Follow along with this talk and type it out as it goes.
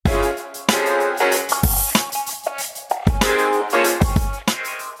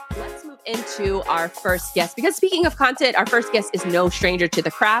our first guest. Because speaking of content, our first guest is no stranger to the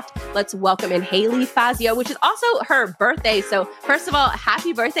craft. Let's welcome in Haley Fazio, which is also her birthday. So first of all,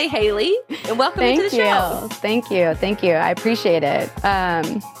 happy birthday, Haley, and welcome into the show. Thank you. I appreciate it.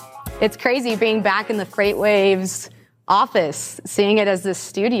 It's crazy being back in the FreightWaves office, seeing it as this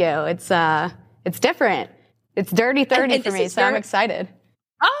studio. It's different. It's dirty 30 for me, so I'm excited.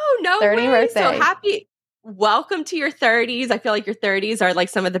 Oh, no 30 way. birthday. So happy. Welcome to your 30s. I feel like your 30s are like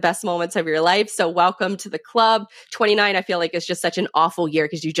some of the best moments of your life. So welcome to the club. 29, I feel like is just such an awful year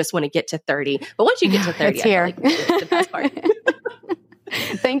because you just want to get to 30. But once you get to 30, it's here. I feel like it's the best part.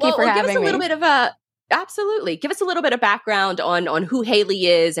 Thank you for having me. Give us a little bit of absolutely. Give us a little bit of background on who Haley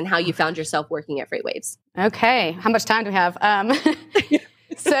is and how you found yourself working at FreightWaves. Okay. How much time do we have?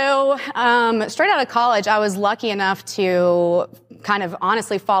 So straight out of college, I was lucky enough to kind of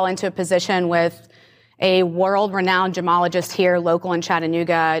honestly fall into a position with a world-renowned gemologist here, local in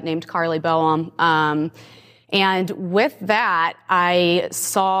Chattanooga, named Carly Boehm. And with that, I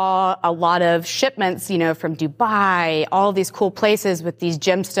saw a lot of shipments, from Dubai, all these cool places with these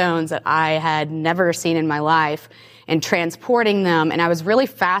gemstones that I had never seen in my life, and transporting them. And I was really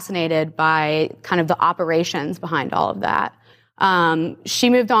fascinated by kind of the operations behind all of that. She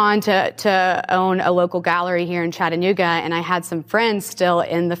moved on to own a local gallery here in Chattanooga, and I had some friends still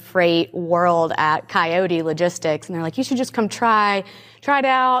in the freight world at Coyote Logistics, and they're like, you should just come try it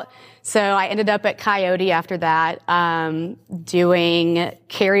out. So I ended up at Coyote after that, doing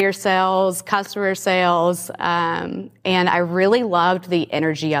carrier sales, customer sales, and I really loved the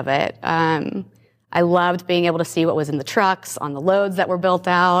energy of it. I loved being able to see what was in the trucks, on the loads that were built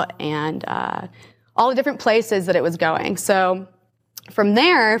out, and all the different places that it was going. So from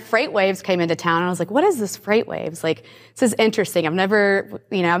there, FreightWaves came into town, and I was like, what is this FreightWaves? Like, this is interesting. I've never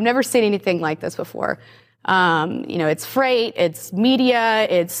seen anything like this before. It's freight, it's media,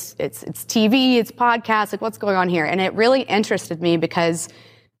 it's TV, it's podcasts, like what's going on here? And it really interested me because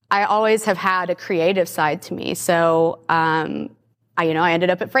I always have had a creative side to me. So, I ended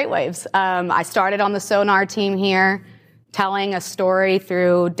up at FreightWaves. I started on the Sonar team here, telling a story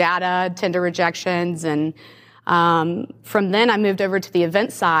through data, tender rejections, and from then I moved over to the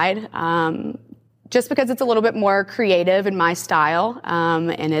event side, just because it's a little bit more creative in my style,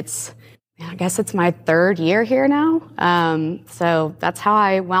 and I guess it's my third year here now, so that's how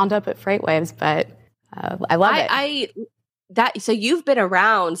I wound up at FreightWaves, but I love it. So you've been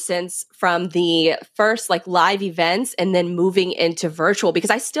around since from the first live events and then moving into virtual, because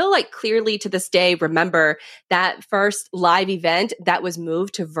I still clearly to this day remember that first live event that was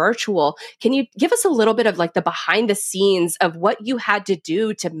moved to virtual. Can you give us a little bit of the behind the scenes of what you had to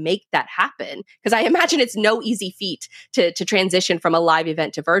do to make that happen? Because I imagine it's no easy feat to transition from a live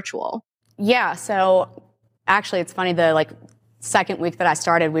event to virtual. Yeah. So actually it's funny, the second week that I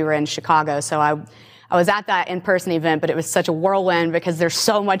started, we were in Chicago. So I was at that in-person event, but it was such a whirlwind because there's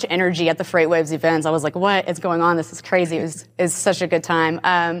so much energy at the FreightWaves events. I was like, what is going on? This is crazy. It's such a good time.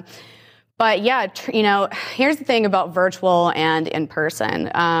 But yeah, here's the thing about virtual and in-person.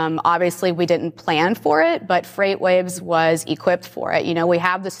 Obviously, we didn't plan for it, but FreightWaves was equipped for it. We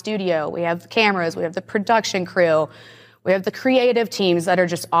have the studio, we have the cameras, we have the production crew, we have the creative teams that are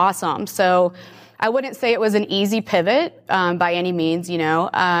just awesome. So I wouldn't say it was an easy pivot by any means,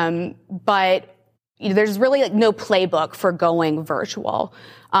 but there's really no playbook for going virtual.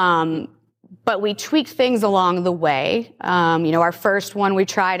 But we tweaked things along the way. Our first one we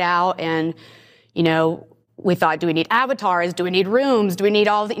tried out and, we thought, do we need avatars? Do we need rooms? Do we need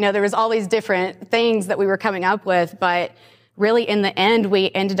there was all these different things that we were coming up with. But really in the end, we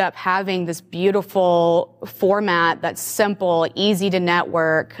ended up having this beautiful format that's simple, easy to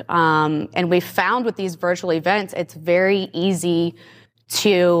network. And we found with these virtual events, it's very easy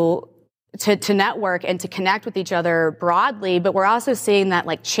to network and to connect with each other broadly, but we're also seeing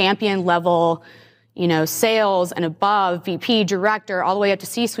that champion level, sales and above, VP, director, all the way up to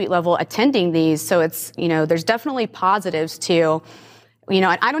C-suite level attending these. So it's, there's definitely positives too. And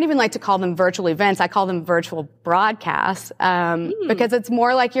I don't even like to call them virtual events. I call them virtual broadcasts, because it's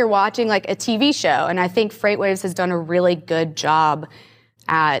more like you're watching a TV show. And I think FreightWaves has done a really good job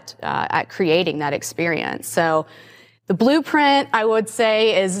at creating that experience. So the blueprint, I would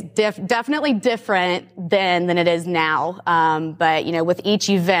say, is definitely different than it is now. But, with each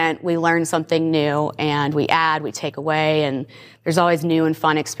event, we learn something new and we add, we take away, and there's always new and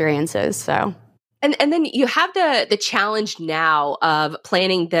fun experiences. So. And then you have the challenge now of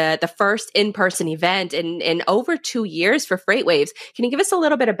planning the first in-person event in over 2 years for FreightWaves. Can you give us a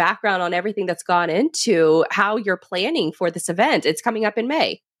little bit of background on everything that's gone into how you're planning for this event? It's coming up in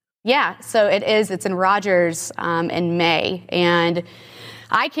May. Yeah, so it is. It's in Rogers in May. And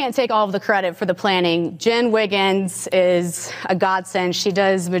I can't take all of the credit for the planning. Jen Wiggins is a godsend. She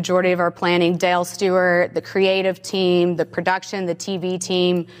does the majority of our planning. Dale Stewart, the creative team, the production, the TV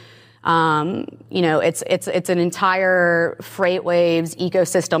team. It's an entire FreightWaves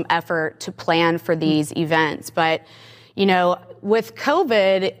ecosystem effort to plan for these events. But, with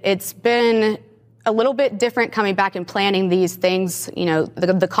COVID, it's been a little bit different coming back and planning these things.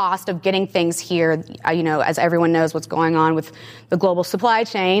 The cost of getting things here, as everyone knows what's going on with the global supply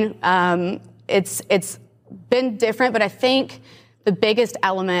chain. It's been different, but I think the biggest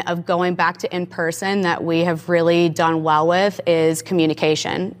element of going back to in-person that we have really done well with is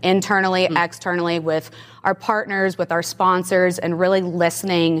communication, internally, externally, with our partners, with our sponsors, and really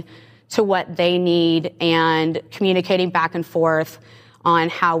listening to what they need and communicating back and forth on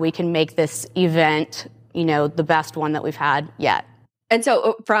how we can make this event, the best one that we've had yet. And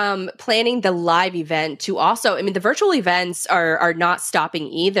so from planning the live event to also, the virtual events are not stopping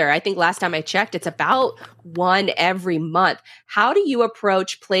either. I think last time I checked, it's about one every month. How do you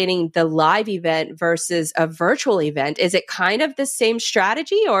approach planning the live event versus a virtual event? Is it kind of the same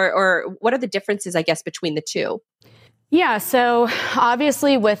strategy or what are the differences, I guess, between the two? Yeah, so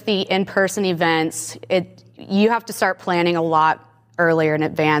obviously with the in-person events, you have to start planning a lot earlier in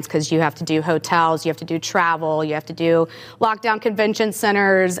advance because you have to do hotels, you have to do travel, you have to do lockdown convention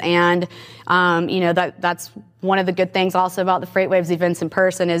centers, and that's one of the good things also about the FreightWaves events in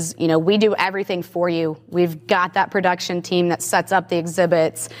person is we do everything for you. We've got that production team that sets up the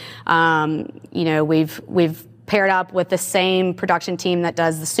exhibits. We've paired up with the same production team that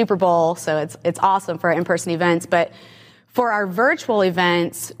does the Super Bowl, so it's awesome for our in-person events. But for our virtual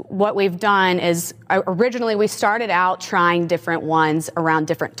events, what we've done is originally we started out trying different ones around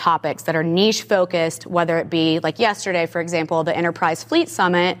different topics that are niche focused, whether it be like yesterday, for example, the Enterprise Fleet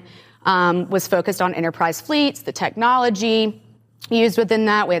Summit was focused on enterprise fleets, the technology used within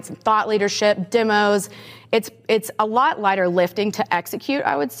that. We had some thought leadership, demos. It's a lot lighter lifting to execute,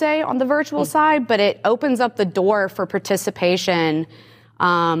 I would say, on the virtual side, but it opens up the door for participation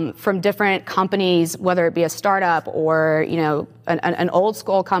from different companies, whether it be a startup or, an old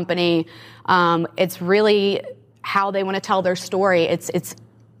school company. It's really how they want to tell their story. It's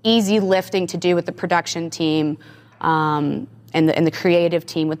easy lifting to do with the production team, and the creative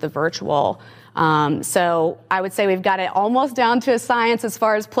team with the virtual. So I would say we've got it almost down to a science as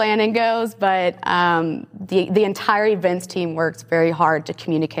far as planning goes, but, the entire events team works very hard to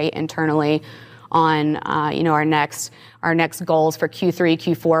communicate internally on, our next goals for Q3,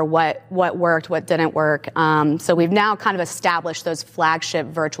 Q4, what worked, what didn't work. So we've now kind of established those flagship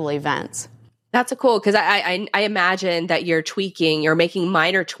virtual events. That's cool because I imagine that you're making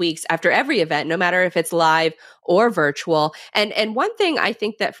minor tweaks after every event, no matter if it's live or virtual. And one thing I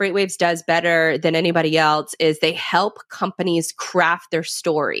think that FreightWaves does better than anybody else is they help companies craft their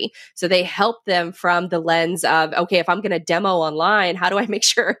story. So they help them from the lens of, okay, if I'm going to demo online, how do I make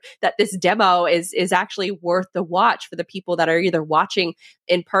sure that this demo is actually worth the watch for the people that are either watching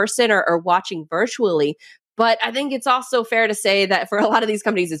in person or watching virtually? But I think it's also fair to say that for a lot of these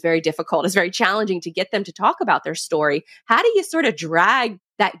companies, it's very difficult. It's very challenging to get them to talk about their story. How do you sort of drag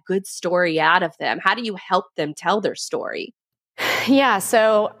that good story out of them? How do you help them tell their story? Yeah.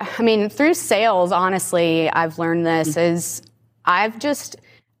 So, through sales, honestly, I've learned this is I've just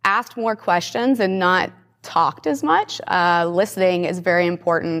asked more questions and not talked as much. Listening is very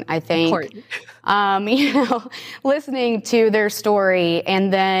important, I think. Listening to their story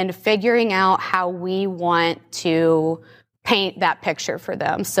and then figuring out how we want to paint that picture for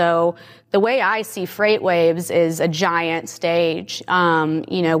them. So the way I see FreightWaves is a giant stage.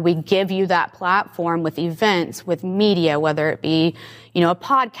 We give you that platform with events, with media, whether it be, a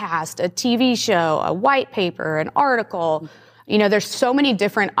podcast, a TV show, a white paper, an article. There's so many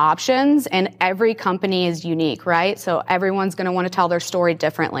different options and every company is unique, right? So everyone's going to want to tell their story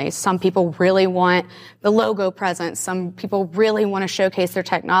differently. Some people really want the logo presence. Some people really want to showcase their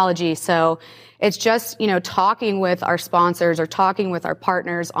technology. So it's just, talking with our sponsors or talking with our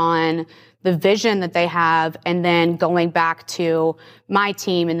partners on the vision that they have and then going back to my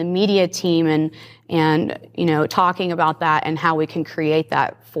team and the media team and talking about that and how we can create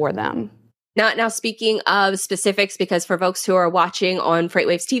that for them. Now, speaking of specifics, because for folks who are watching on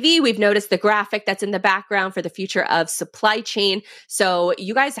FreightWaves TV, we've noticed the graphic that's in the background for the future of supply chain. So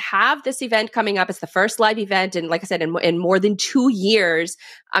you guys have this event coming up. It's the first live event. And like I said, in more than 2 years,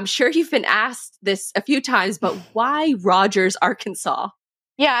 I'm sure you've been asked this a few times, but why Rogers, Arkansas?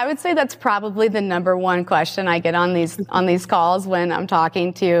 Yeah, I would say that's probably the number one question I get on these calls when I'm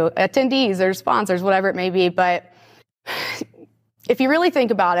talking to attendees or sponsors, whatever it may be. But if you really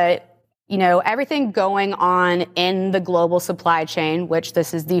think about it, everything going on in the global supply chain, which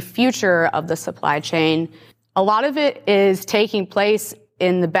this is the future of the supply chain, a lot of it is taking place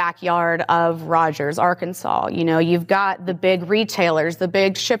in the backyard of Rogers, Arkansas. You've got the big retailers, the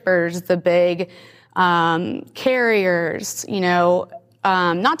big shippers, the big carriers,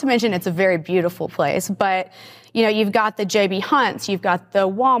 not to mention it's a very beautiful place, but you've got the J.B. Hunts, you've got the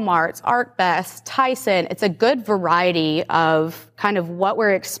Walmarts, ArcBest, Tyson. It's a good variety of kind of what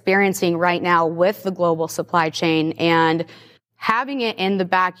we're experiencing right now with the global supply chain. And having it in the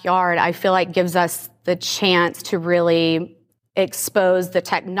backyard, I feel like gives us the chance to really expose the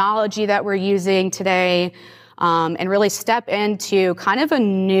technology that we're using today, and really step into kind of a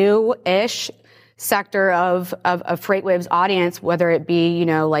new-ish sector of FreightWaves audience, whether it be,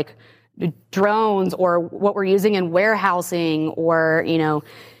 like drones or what we're using in warehousing or,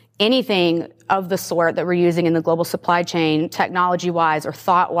 anything of the sort that we're using in the global supply chain, technology-wise or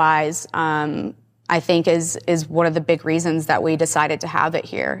thought-wise, I think is one of the big reasons that we decided to have it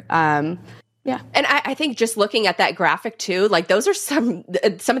here. Yeah. And I think just looking at that graphic too, like those are some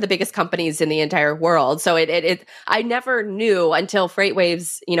of the biggest companies in the entire world. So I never knew until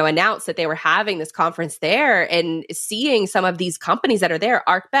FreightWaves, announced that they were having this conference there, and seeing some of these companies that are there,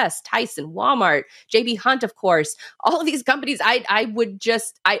 ArcBest, Tyson, Walmart, J.B. Hunt, of course, all of these companies, I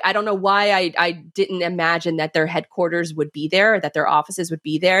don't know why I didn't imagine that their headquarters would be there, that their offices would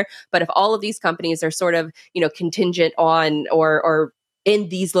be there. But if all of these companies are sort of, contingent on or in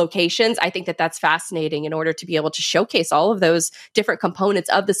these locations, I think that that's fascinating in order to be able to showcase all of those different components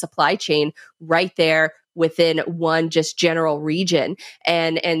of the supply chain right there within one just general region.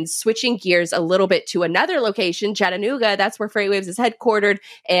 And switching gears a little bit to another location, Chattanooga, that's where FreightWaves is headquartered.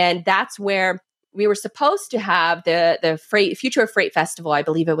 And that's where we were supposed to have the Future of Freight Festival. I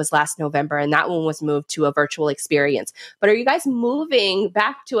believe it was last November, and that one was moved to a virtual experience. But are you guys moving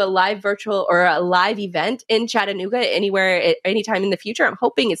back to a live virtual or a live event in Chattanooga anytime in the future? I'm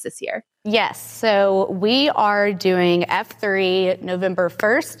hoping it's this year. Yes. So we are doing F3 November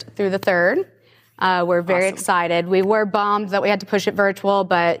 1st through the 3rd. We're very excited. We were bummed that we had to push it virtual,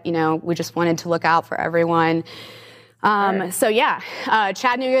 but, we just wanted to look out for everyone.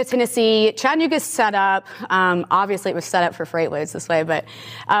 Chattanooga, Tennessee. Chattanooga's set up, obviously it was set up for FreightWaves this way, but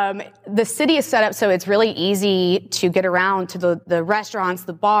the city is set up so it's really easy to get around to the restaurants,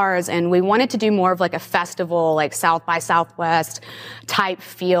 the bars, and we wanted to do more of like a festival, like South by Southwest type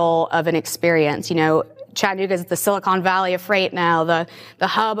feel of an experience. Chattanooga is the Silicon Valley of freight now, the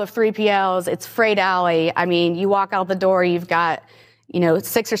hub of 3PLs. It's Freight Alley. I mean, you walk out the door, you've got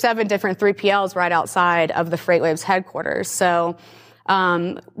 6 or 7 different 3PLs right outside of the FreightWaves headquarters. So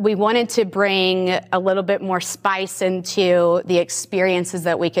we wanted to bring a little bit more spice into the experiences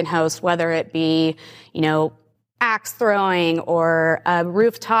that we can host, whether it be, axe throwing or a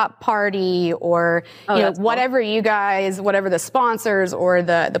rooftop party or whatever cool. Whatever the sponsors or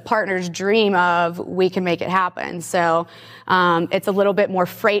the partners dream of, we can make it happen. So it's a little bit more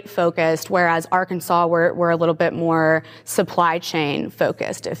freight focused, whereas Arkansas we're a little bit more supply chain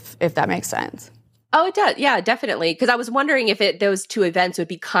focused, if that makes sense. Oh, it does. Yeah, definitely. Because I was wondering if those two events would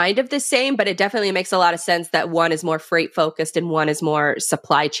be kind of the same, but it definitely makes a lot of sense that one is more freight focused and one is more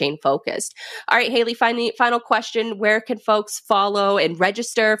supply chain focused. All right, Haley, final question. Where can folks follow and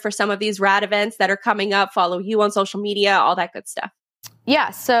register for some of these rad events that are coming up? Follow you on social media, all that good stuff.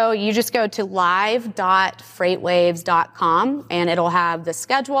 Yeah, so you just go to live.freightwaves.com and it'll have the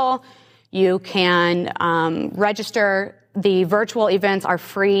schedule. You can register. The virtual events are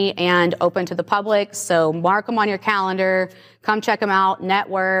free and open to the public, so mark them on your calendar, come check them out,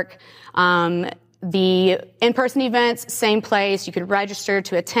 network. The in-person events, same place. You can register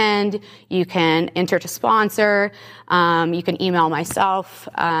to attend. You can enter to sponsor. You can email myself,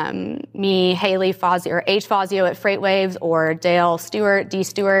 me, Haley Fazio, or H Fazio at FreightWaves, or Dale Stewart, D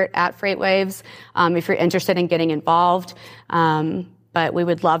Stewart at FreightWaves, if you're interested in getting involved. But we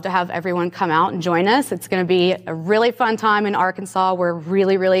would love to have everyone come out and join us. It's going to be a really fun time in Arkansas. We're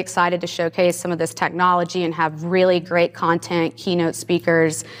really, really excited to showcase some of this technology and have really great content, keynote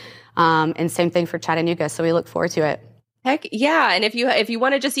speakers, and same thing for Chattanooga. So we look forward to it. Heck yeah. And if you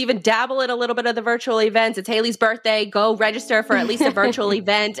want to just even dabble in a little bit of the virtual events, it's Haley's birthday. Go register for at least a virtual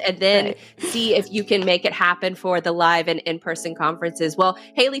event and then see if you can make it happen for the live and in-person conferences. Well,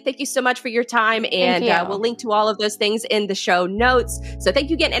 Haley, thank you so much for your time. And we'll link to all of those things in the show notes. So thank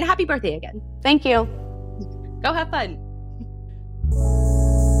you again and happy birthday again. Thank you. Go have fun.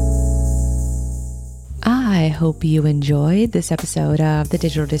 I hope you enjoyed this episode of the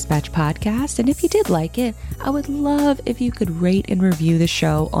Digital Dispatch podcast. And if you did like it, I would love if you could rate and review the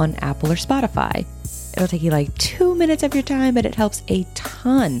show on Apple or Spotify. It'll take you like 2 minutes of your time, but it helps a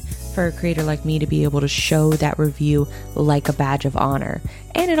ton for a creator like me to be able to show that review like a badge of honor.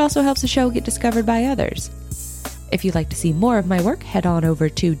 And it also helps the show get discovered by others. If you'd like to see more of my work, head on over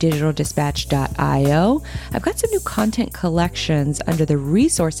to digitaldispatch.io. I've got some new content collections under the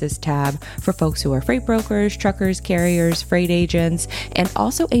resources tab for folks who are freight brokers, truckers, carriers, freight agents, and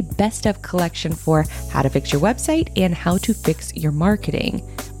also a best of collection for how to fix your website and how to fix your marketing.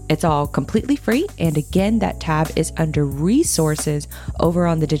 It's all completely free. And again, that tab is under resources over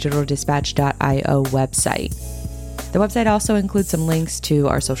on the digitaldispatch.io website. The website also includes some links to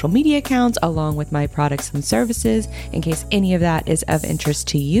our social media accounts along with my products and services in case any of that is of interest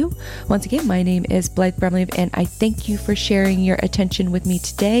to you. Once again, my name is Blythe Brumleve and I thank you for sharing your attention with me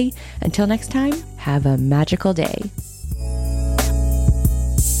today. Until next time, have a magical day.